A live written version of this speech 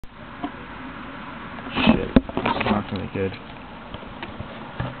shockingly good.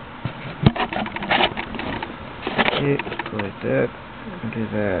 Okay, go like that, and do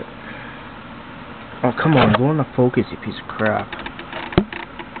that. Oh, come on, go on the focus, you piece of crap.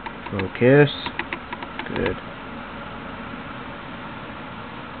 Focus. Good.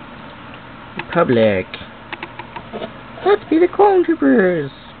 Republic. Let's be the clone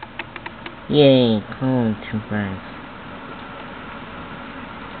troopers! Yay, clone troopers.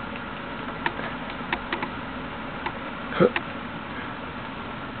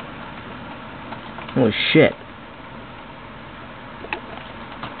 Holy shit.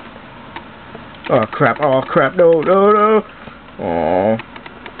 Oh crap, no, no, no! Aww.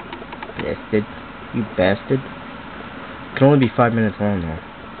 Bastard. You bastard. It can only be 5 minutes long though.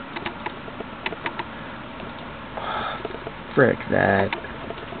 Frick that.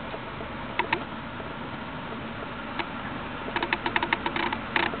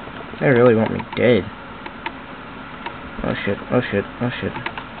 They really want me dead. Oh shit, oh shit, oh shit.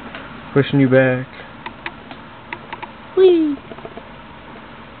 Pushing you back. Whee!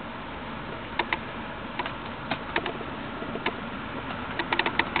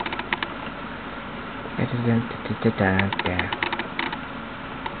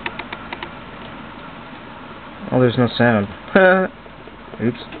 Oh, there's no sound.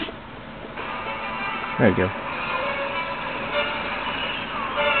 Oops. There you go.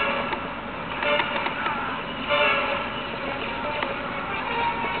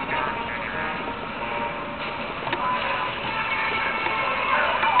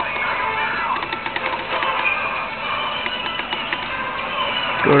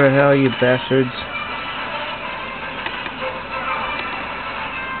 Go to hell, you bastards.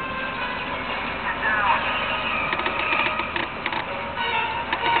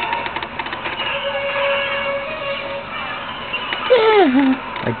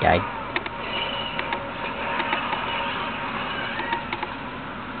 I died.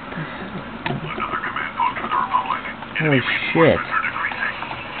 Holy shit.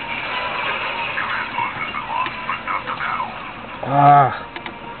 Ah.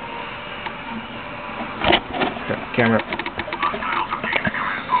 Camera.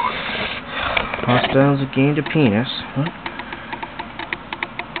 Hostiles have gained a penis. What?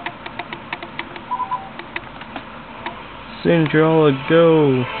 Syndrella,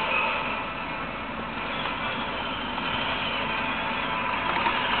 go!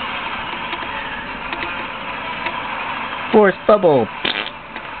 Force bubble!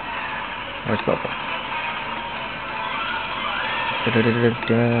 Force bubble.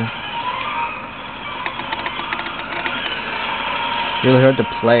 Really hard to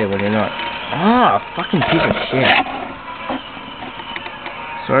play when you're not. Ah, fucking piece of shit.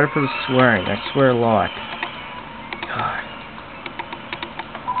 Sorry for the swearing, I swear a lot. God.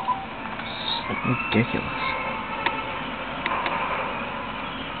 It's ridiculous.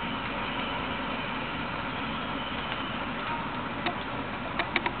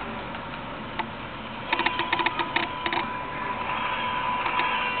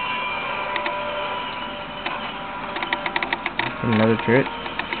 Another turret.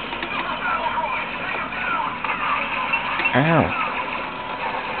 Ow.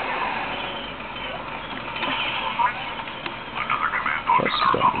 Let's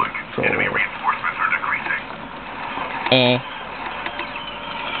go. Enemy reinforcements are decreasing.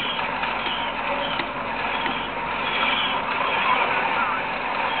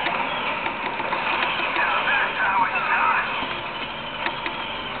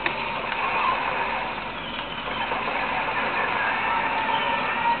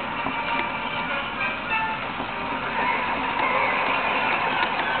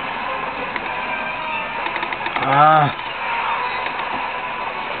 Ah.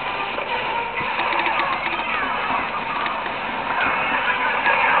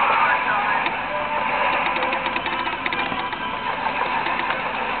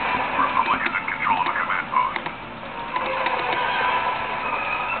 Republic is in control of a command post.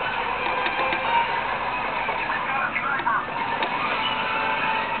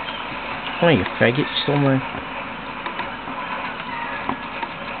 Oh, you faggot, somewhere.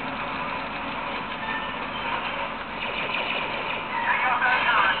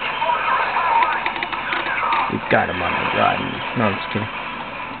 We got him on the run. No, I'm just kidding.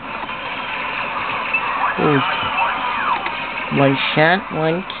 Oh. One shot,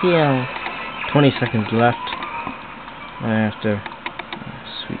 one kill. 20 seconds left. I have to.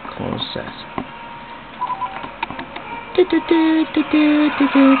 Sweet close set. Keep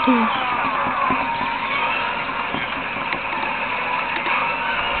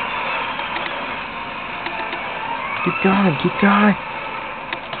going, keep going.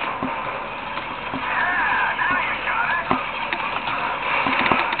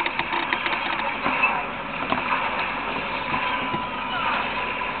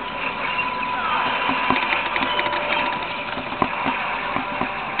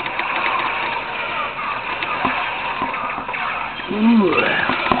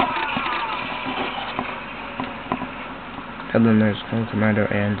 And then there's Clone Commander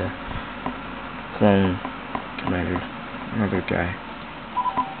and Clone Commander, another guy.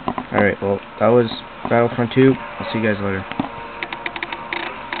 Alright, well, that was Battlefront 2. I'll see you guys later.